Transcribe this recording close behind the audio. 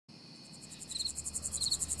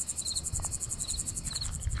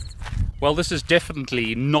Well, this is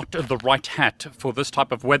definitely not the right hat for this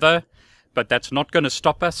type of weather, but that's not going to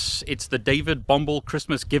stop us. It's the David Bombal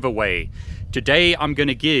Christmas giveaway. Today I'm going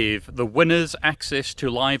to give the winners access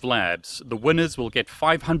to Live Labs. The winners will get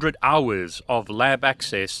 500 hours of lab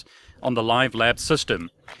access on the Live Labs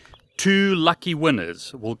system. 2 lucky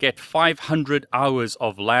winners will get 500 hours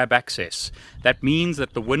of lab access. That means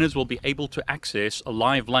that the winners will be able to access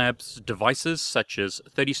Live Labs devices such as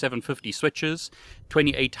 3750 switches,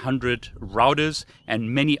 2800 routers, and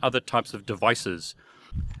many other types of devices.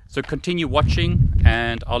 So continue watching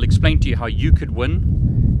and I'll explain to you how you could win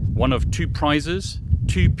one of 2 prizes.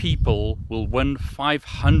 2 people will win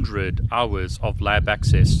 500 hours of lab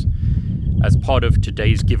access as part of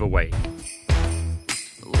today's giveaway.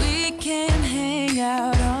 We can hang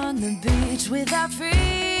out on the beach without freezing.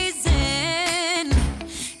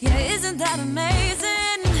 Yeah, isn't that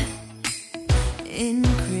amazing? In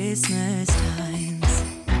Christmas times.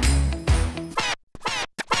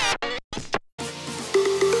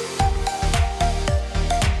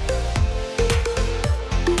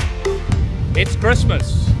 It's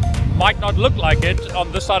Christmas. Might not look like it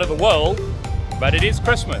on this side of the world, but it is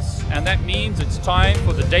Christmas, and that means it's time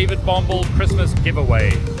for the David Bombal Christmas giveaway.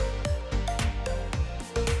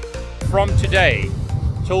 From today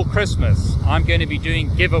till Christmas, I'm going to be doing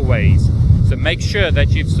giveaways, so make sure that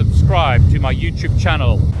you've subscribed to my YouTube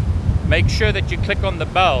channel. Make sure that you click on the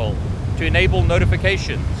bell to enable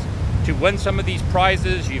notifications. To win some of these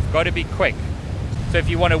prizes, you've got to be quick. So if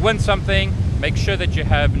you want to win something, make sure that you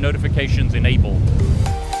have notifications enabled.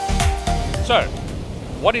 So,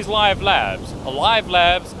 what is Live Labs? Live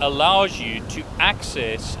Labs allows you to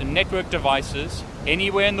access network devices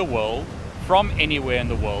anywhere in the world, from anywhere in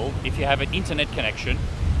the world, if you have an internet connection,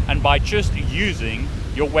 and by just using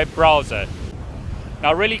your web browser.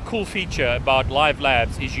 Now, a really cool feature about Live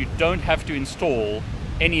Labs is you don't have to install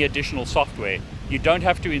any additional software. You don't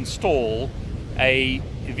have to install a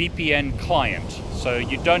VPN client, so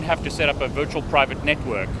you don't have to set up a virtual private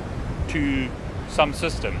network to some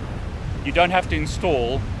system. You don't have to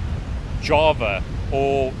install Java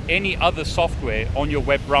or any other software on your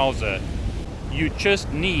web browser. You just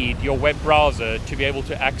need your web browser to be able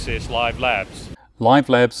to access Live Labs. Live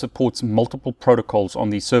Labs supports multiple protocols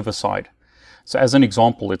on the server side. So as an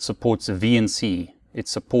example, it supports VNC, it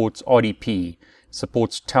supports RDP,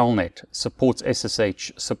 supports Telnet, supports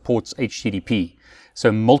SSH, supports HTTP.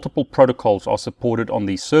 So multiple protocols are supported on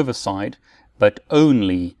the server side, but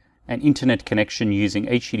only an internet connection using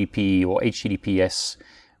HTTP or HTTPS,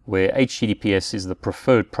 where HTTPS is the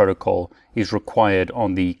preferred protocol, is required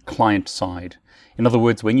on the client side. In other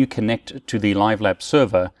words, when you connect to the Live Labs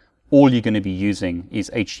server, all you're going to be using is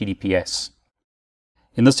HTTPS.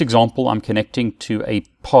 In this example, I'm connecting to a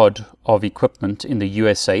pod of equipment in the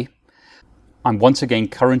USA. I'm once again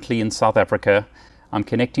currently in South Africa. I'm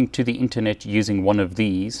connecting to the internet using one of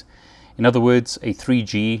these. In other words, a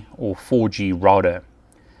 3G or 4G router.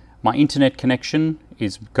 My internet connection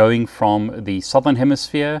is going from the southern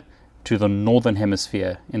hemisphere to the northern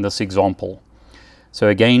hemisphere in this example. So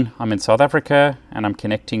again, I'm in South Africa and I'm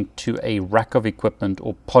connecting to a rack of equipment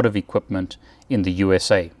or pod of equipment in the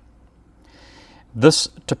USA. This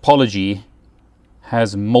topology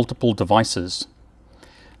has multiple devices.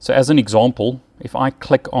 So as an example, if I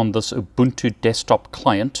click on this Ubuntu desktop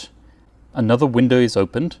client, another window is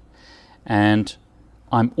opened and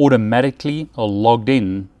I'm automatically logged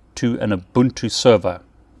in to an Ubuntu server.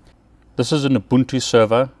 This is an Ubuntu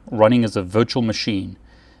server running as a virtual machine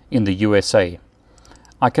in the USA.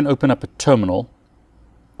 I can open up a terminal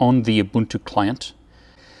on the Ubuntu client,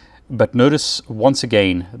 but notice once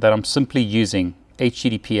again that I'm simply using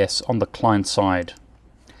HTTPS on the client side.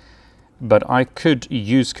 But I could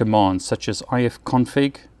use commands such as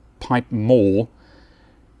ifconfig pipe more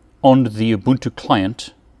on the Ubuntu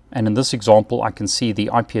client, and in this example I can see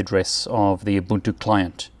the IP address of the Ubuntu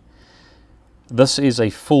client. This is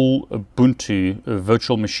a full Ubuntu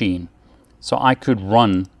virtual machine, so I could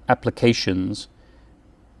run applications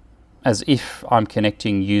as if I'm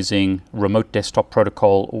connecting using Remote Desktop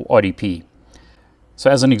Protocol or RDP. So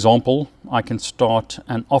as an example, I can start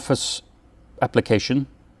an Office application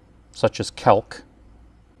such as Calc,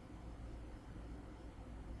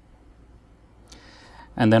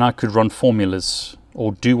 and then I could run formulas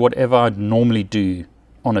or do whatever I'd normally do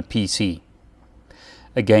on a PC.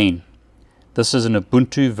 Again, this is an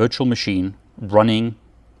Ubuntu virtual machine running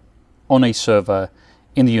on a server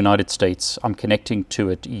in the United States. I'm connecting to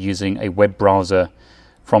it using a web browser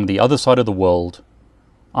from the other side of the world.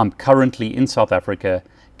 I'm currently in South Africa,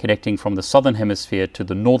 connecting from the southern hemisphere to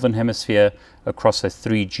the northern hemisphere across a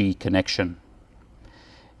 3G connection.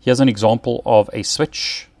 Here's an example of a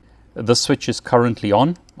switch This switch is currently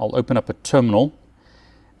on. I'll open up a terminal,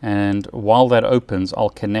 and while that opens, I'll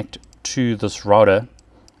connect to this router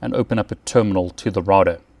and open up a terminal to the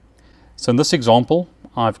router. So in this example,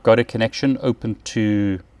 I've got a connection open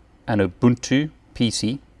to an Ubuntu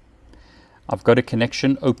PC. I've got a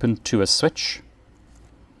connection open to a switch.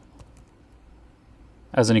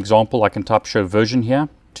 As an example, I can type show version here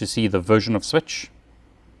to see the version of switch.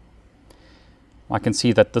 I can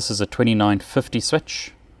see that this is a 2950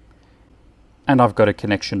 switch. And I've got a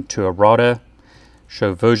connection to a router.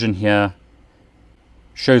 Show version here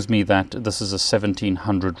shows me that this is a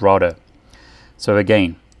 1700 router. So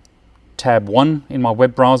again, tab 1 in my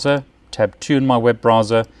web browser, tab 2 in my web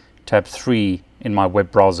browser, tab 3 in my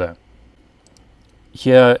web browser.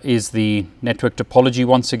 Here is the network topology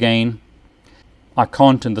once again. I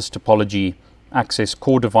can't in this topology access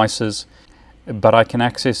core devices, but I can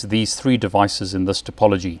access these 3 devices in this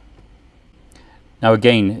topology. Now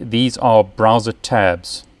again, these are browser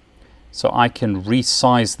tabs, so I can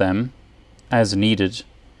resize them as needed.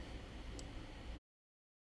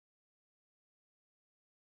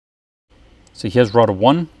 So here's router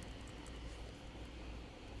 1.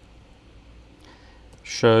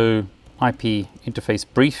 Show IP interface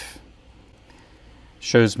brief.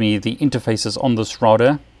 Shows me the interfaces on this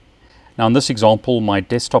router. Now in this example, my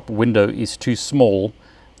desktop window is too small,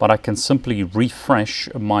 but I can simply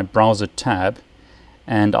refresh my browser tab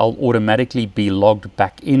and I'll automatically be logged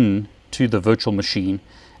back in to the virtual machine,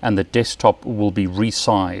 and the desktop will be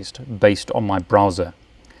resized based on my browser.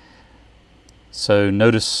 So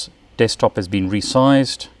notice desktop has been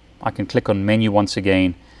resized. I can click on menu once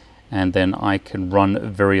again, and then I can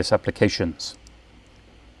run various applications.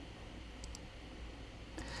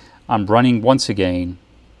 I'm running once again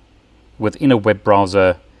within a web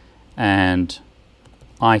browser, and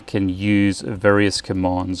I can use various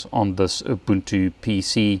commands on this Ubuntu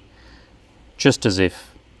PC just as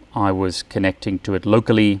if I was connecting to it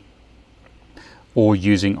locally or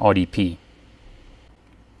using RDP.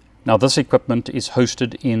 Now this equipment is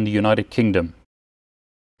hosted in the United Kingdom.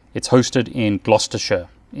 It's hosted in Gloucestershire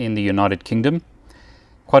in the United Kingdom.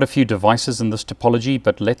 Quite a few devices in this topology,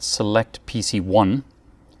 but let's select PC 1.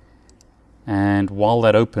 And while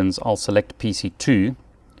that opens, I'll select PC 2.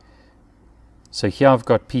 So here I've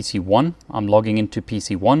got PC 1. I'm logging into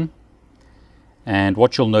PC 1. And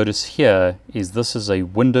what you'll notice here is this is a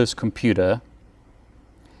Windows computer.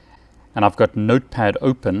 And I've got Notepad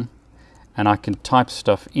open. And I can type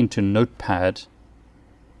stuff into Notepad.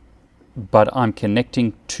 But I'm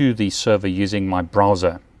connecting to the server using my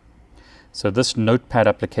browser. So this Notepad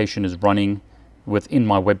application is running within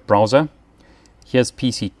my web browser. Here's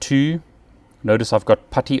PC 2. Notice I've got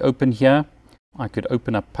PuTTY open here. I could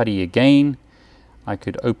open up PuTTY again. I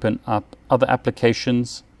could open up other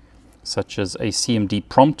applications such as a CMD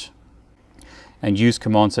prompt and use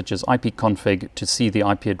commands such as ipconfig to see the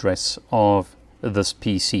IP address of this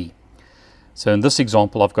PC. So in this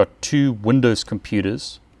example, I've got 2 Windows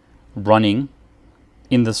computers running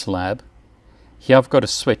in this lab. Here I've got a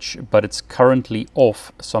switch, but it's currently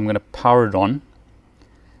off, so I'm going to power it on.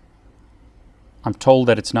 I'm told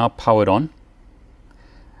that it's now powered on.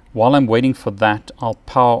 While I'm waiting for that, I'll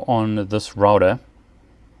power on this router.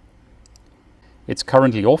 It's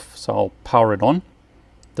currently off, so I'll power it on.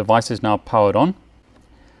 Device is now powered on.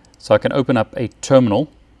 So I can open up a terminal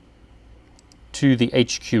to the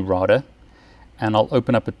HQ router, and I'll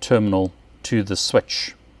open up a terminal to the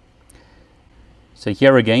switch. So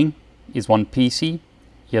here again is one PC.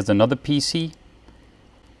 Here's another PC.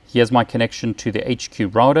 Here's my connection to the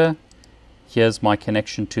HQ router. Here's my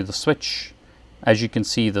connection to the switch. As you can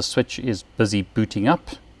see, the switch is busy booting up.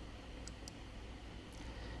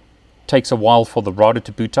 Takes a while for the router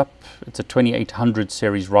to boot up. It's a 2800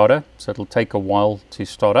 series router, so it'll take a while to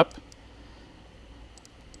start up.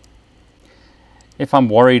 If I'm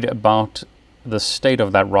worried about the state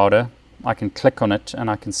of that router, I can click on it and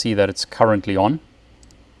I can see that it's currently on.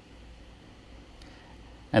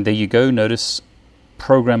 And there you go. Notice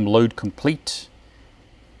program load complete.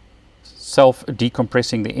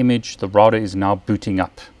 Self-decompressing the image, the router is now booting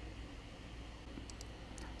up.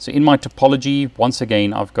 So in my topology, once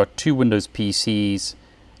again, I've got 2 Windows PCs,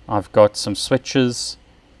 I've got some switches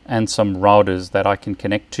and some routers that I can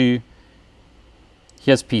connect to.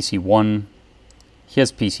 Here's PC 1,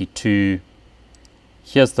 here's PC 2,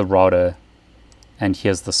 here's the router, and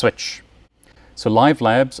here's the switch. So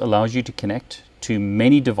Livelabs allows you to connect to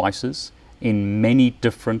many devices in many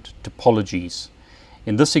different topologies.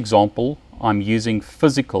 In this example, I'm using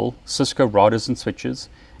physical Cisco routers and switches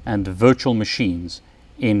and virtual machines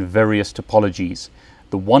in various topologies.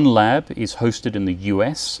 The one lab is hosted in the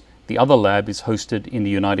US The other lab is hosted in the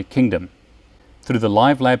United Kingdom. Through the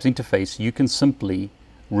Livelabs interface, you can simply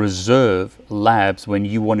reserve labs when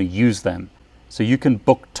you want to use them. So you can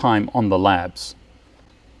book time on the labs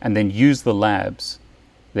and then use the labs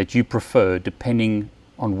that you prefer depending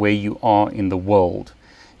on where you are in the world.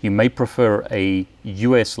 You may prefer a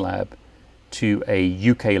US lab to a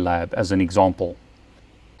UK lab as an example.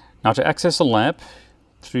 Now, to access a lab,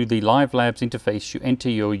 through the Livelabs interface, you enter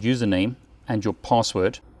your username and your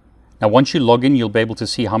password. Now, once you log in, you'll be able to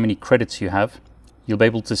see how many credits you have. You'll be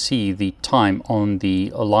able to see the time on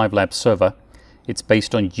the Livelabs server. It's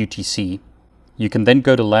based on UTC. You can then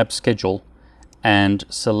go to Lab Schedule and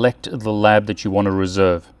select the lab that you want to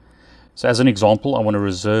reserve. So as an example, I want to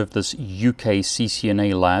reserve this UK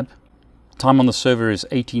CCNA lab. Time on the server is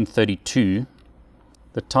 1832.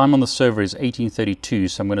 The time on the server is 1832,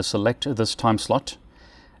 so I'm going to select this time slot.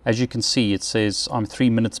 As you can see, it says I'm 3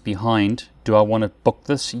 minutes behind. Do I want to book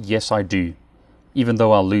this? Yes, I do, even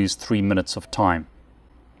though I'll lose 3 minutes of time.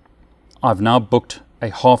 I've now booked a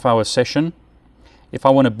half-hour session. If I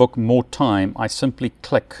want to book more time, I simply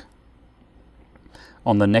click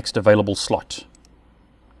on the next available slot.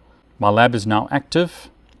 My lab is now active,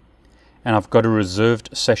 and I've got a reserved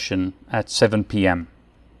session at 7 p.m.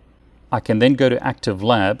 I can then go to Active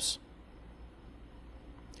Labs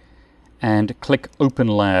and click Open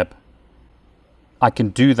Lab. I can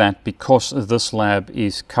do that because this lab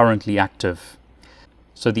is currently active.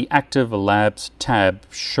 So the Active Labs tab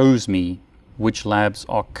shows me which labs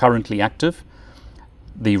are currently active.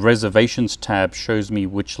 The Reservations tab shows me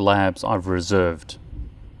which labs I've reserved.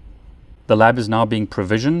 The lab is now being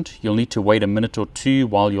provisioned. You'll need to wait a minute or two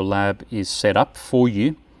while your lab is set up for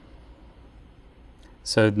you.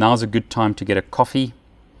 So now's a good time to get a coffee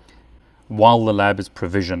while the lab is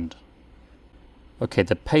provisioned. Okay,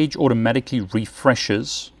 the page automatically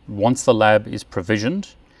refreshes once the lab is provisioned.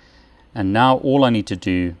 And now all I need to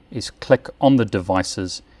do is click on the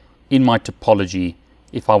devices in my topology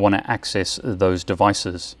if I want to access those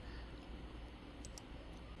devices.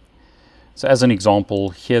 So as an example,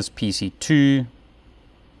 here's PC2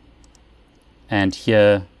 and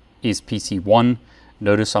here is PC1.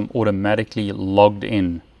 Notice I'm automatically logged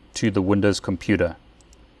in to the Windows computer.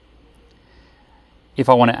 If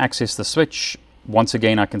I want to access the switch, once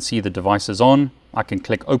again I can see the devices on. I can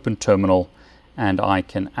click Open Terminal and I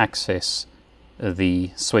can access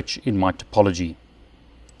the switch in my topology.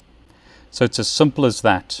 So it's as simple as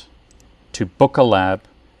that to book a lab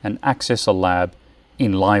and access a lab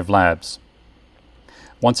in Livelabs.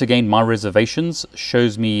 Once again, my reservations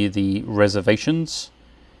shows me the reservations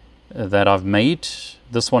that I've made.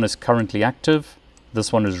 This one is currently active.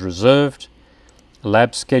 This one is reserved.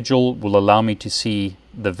 Lab Schedule will allow me to see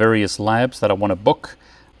the various labs that I want to book.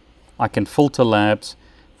 I can filter labs,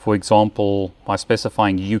 for example, by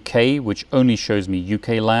specifying UK, which only shows me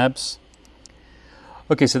UK labs.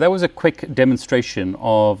 Okay, so that was a quick demonstration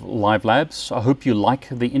of Livelabs. I hope you like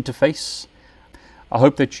the interface. I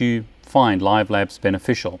hope that you find Livelabs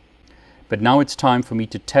beneficial. But now it's time for me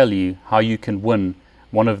to tell you how you can win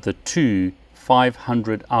one of the 2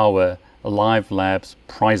 500-hour Livelabs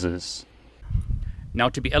prizes. Now,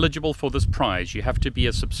 to be eligible for this prize, you have to be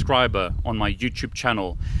a subscriber on my YouTube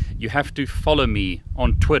channel. You have to follow me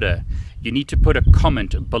on Twitter. You need to put a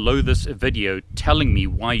comment below this video telling me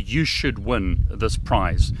why you should win this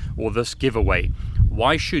prize or this giveaway.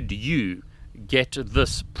 Why should you get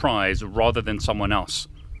this prize rather than someone else?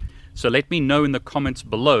 So let me know in the comments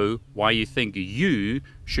below why you think you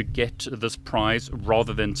should get this prize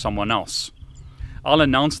rather than someone else. I'll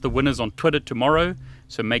announce the winners on Twitter tomorrow,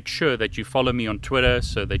 so make sure that you follow me on Twitter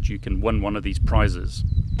so that you can win one of these prizes.